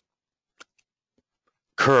circle's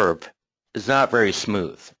curve is not very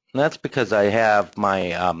smooth. And that's because I have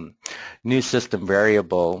my new system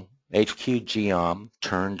variable, HQGeom,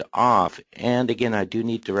 turned off. And again, I do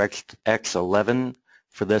need DirectX 11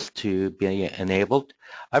 for this to be enabled.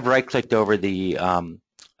 I've right-clicked over the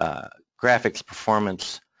graphics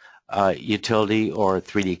performance utility or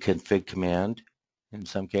 3D config command in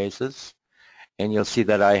some cases. And you'll see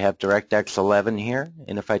that I have DirectX 11 here.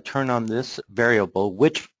 And if I turn on this variable,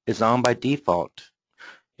 which is on by default,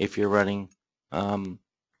 if you're running DirectX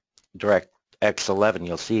 11,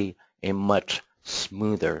 you'll see a much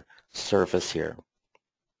smoother surface here.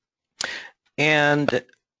 And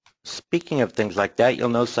speaking of things like that, you'll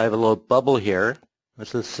notice I have a little bubble here.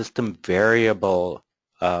 This is a system variable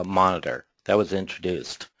monitor that was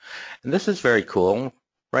introduced. And this is very cool.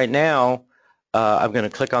 Right now, I'm going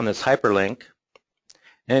to click on this hyperlink,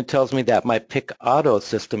 and it tells me that my pick auto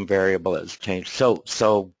system variable has changed.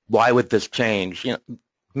 So why would this change? You know,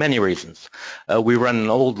 many reasons. We run an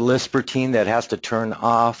old Lisp routine that has to turn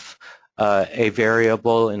off a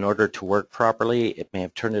variable in order to work properly. It may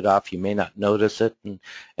have turned it off. You may not notice it.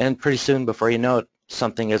 And pretty soon, before you know it,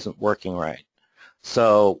 something isn't working right.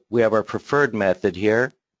 So we have our preferred method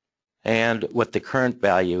here and what the current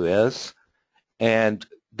value is. And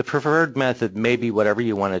the preferred method may be whatever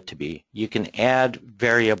you want it to be. You can add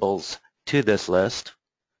variables to this list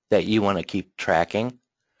that you want to keep tracking.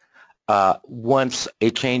 Once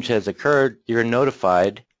a change has occurred, you're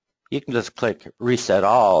notified. You can just click Reset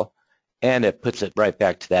All, and it puts it right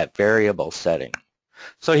back to that variable setting.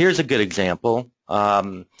 So here's a good example.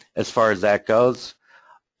 As far as that goes,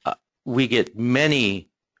 we get many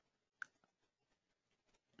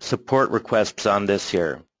support requests on this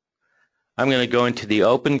here. I'm going to go into the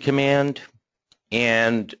Open command,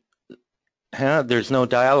 and there's no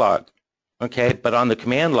dialog. Okay, but on the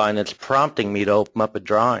command line, it's prompting me to open up a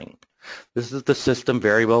drawing. This is the system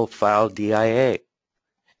variable file DIA,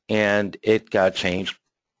 and it got changed.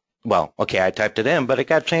 Well, okay, I typed it in, but it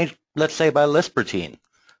got changed, let's say, by Lisp routine,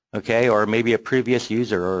 okay, or maybe a previous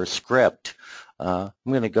user or a script. I'm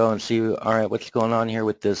going to go and see, all right, what's going on here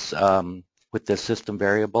with this system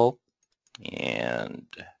variable, and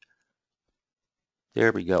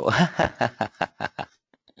there we go.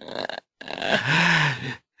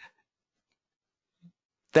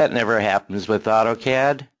 That never happens with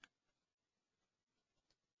AutoCAD.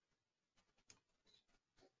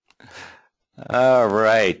 All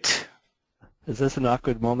right. Is this an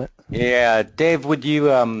awkward moment? Yeah, Dave, would you,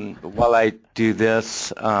 while I do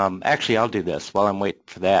this, actually I'll do this while I'm waiting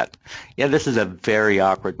for that. Yeah, this is a very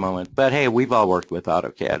awkward moment, but hey, we've all worked with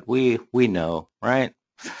AutoCAD. We know, right?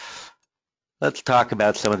 Let's talk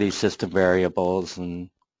about some of these system variables,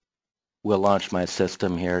 and we'll launch my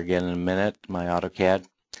system here again in a minute, my AutoCAD.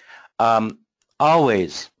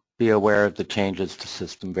 Always be aware of the changes to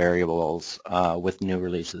system variables with new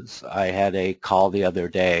releases. I had a call the other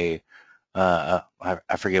day, I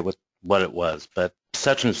forget what it was, but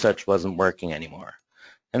such and such wasn't working anymore.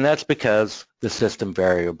 And that's because the system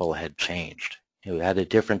variable had changed. It had a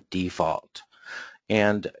different default.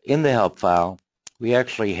 And in the help file, we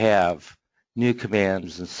actually have new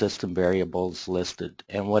commands and system variables listed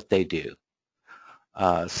and what they do.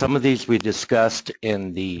 Some of these we discussed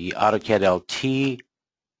in the AutoCAD LT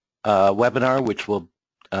webinar, which we'll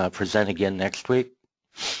present again next week.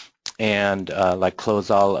 And like close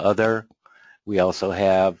all other, we also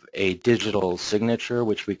have a digital signature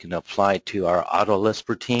which we can apply to our auto list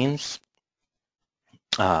routines.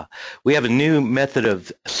 We have a new method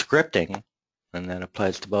of scripting, and that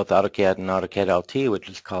applies to both AutoCAD and AutoCAD LT, which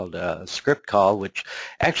is called a script call, which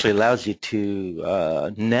actually allows you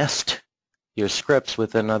to nest your scripts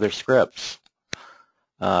within other scripts.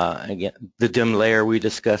 Again, the dim layer we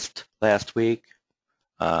discussed last week.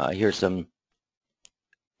 Here's some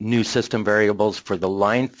new system variables for the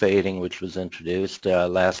line fading, which was introduced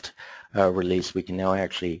last release. We can now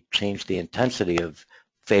actually change the intensity of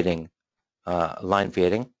fading, line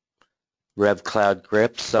fading, rev cloud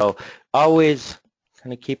grips. So always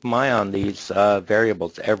kind of keep an eye on these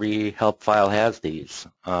variables. Every help file has these.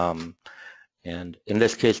 And in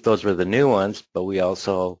this case, those were the new ones, but we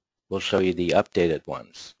also will show you the updated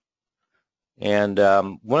ones. And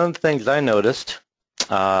one of the things I noticed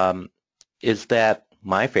is that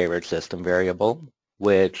my favorite system variable,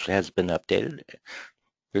 which has been updated,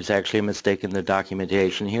 there's actually a mistake in the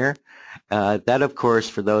documentation here. That, of course,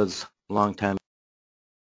 for those long time,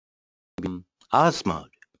 Oz mode.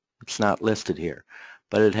 It's not listed here,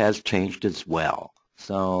 but it has changed as well.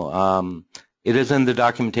 So it is in the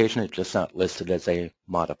documentation, it's just not listed as a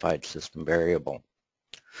modified system variable.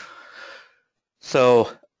 So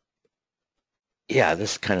yeah,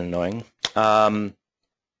 this is kind of annoying.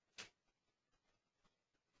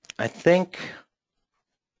 I think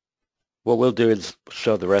what we'll do is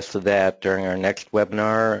show the rest of that during our next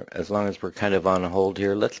webinar, as long as we're kind of on hold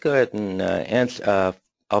here. Let's go ahead and answer.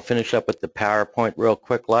 I'll finish up with the PowerPoint real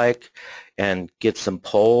quick and get some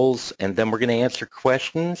polls, and then we're going to answer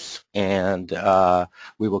questions, and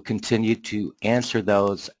we will continue to answer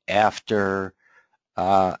those after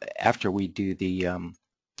we do the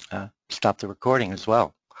stop the recording as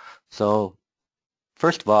well. So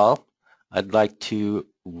first of all, I'd like to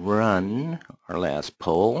run our last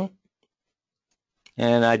poll,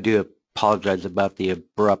 and I do apologize about the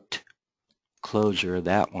abrupt closure of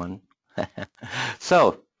that one.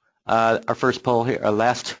 So our first poll here, our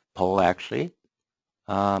last poll actually,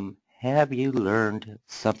 have you learned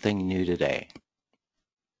something new today?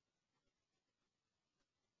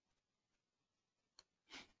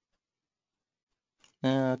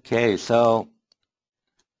 Okay, so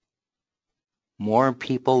more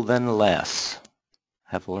people than less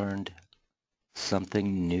have learned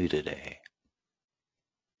something new today.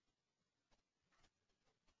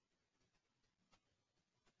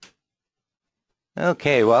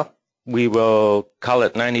 Okay, well, we will call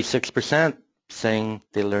it 96% saying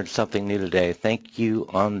they learned something new today. Thank you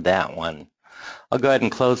on that one. I'll go ahead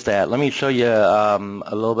and close that. Let me show you a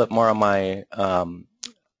little bit more on my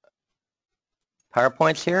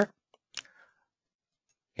PowerPoints here.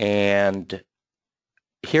 And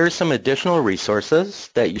here's some additional resources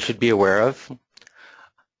that you should be aware of.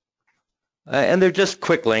 And they're just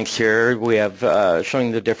quick links here. We have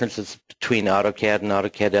showing the differences between AutoCAD and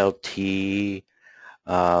AutoCAD LT,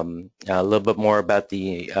 a little bit more about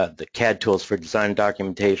the CAD tools for design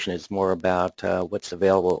documentation is more about what's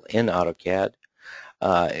available in AutoCAD.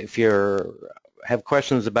 If you have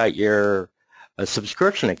questions about your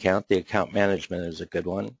subscription account, the account management is a good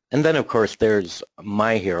one. And then, of course, there's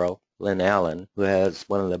my hero, Lynn Allen, who has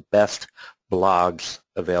one of the best blogs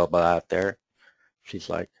available out there. She's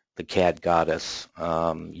like the CAD goddess.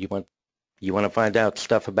 You want to find out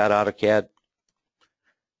stuff about AutoCAD?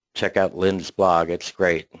 Check out Lynn's blog. It's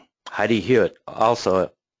great. Heidi Hewitt,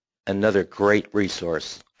 also another great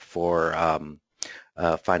resource for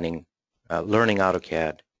learning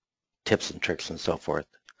AutoCAD, tips and tricks and so forth.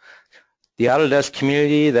 The Autodesk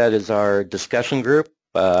community, that is our discussion group,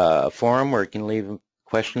 forum where you can leave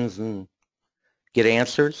questions and get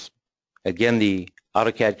answers. Again, the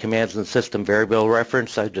AutoCAD commands and system variable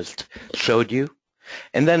reference I just showed you.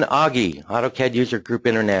 And then AUGI, AutoCAD User Group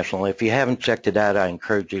International. If you haven't checked it out, I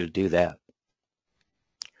encourage you to do that.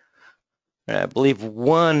 And I believe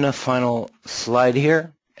one final slide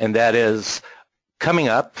here, and that is coming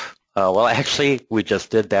up. Well, actually, we just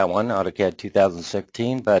did that one, AutoCAD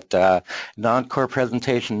 2016, but an encore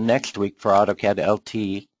presentation next week for AutoCAD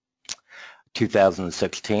LT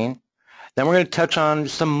 2016. Then we're going to touch on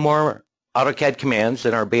some more AutoCAD commands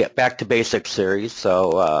in our Back to Basics series,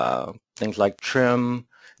 so things like trim,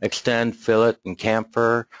 extend, fillet, and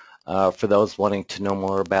chamfer for those wanting to know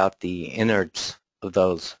more about the innards of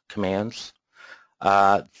those commands.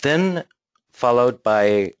 Then followed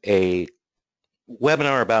by a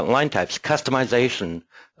webinar about line types, customization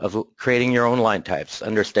of creating your own line types,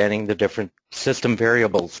 understanding the different system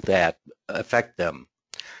variables that affect them.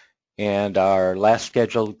 And our last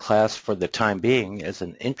scheduled class for the time being is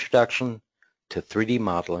an introduction to 3D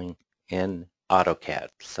modeling in AutoCAD.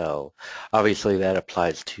 So obviously that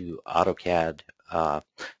applies to AutoCAD,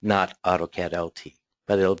 not AutoCAD LT,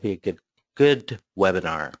 but it'll be a good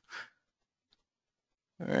webinar.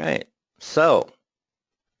 All right, so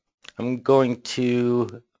I'm going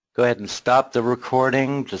to go ahead and stop the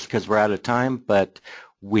recording just because we're out of time, but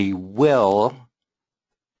we will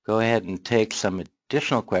go ahead and take some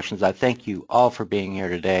additional questions. I thank you all for being here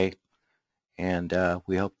today, and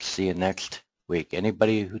we hope to see you next week.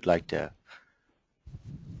 Anybody who'd like to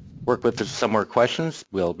work with us some more questions,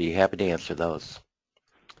 we'll be happy to answer those.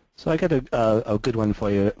 So I got a good one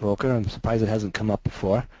for you, Volker. I'm surprised it hasn't come up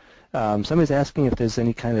before. Somebody's asking if there's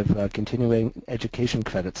any kind of continuing education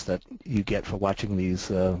credits that you get for watching these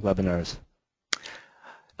webinars.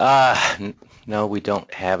 No, we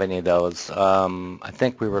don't have any of those. I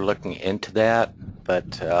think we were looking into that,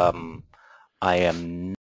 but I am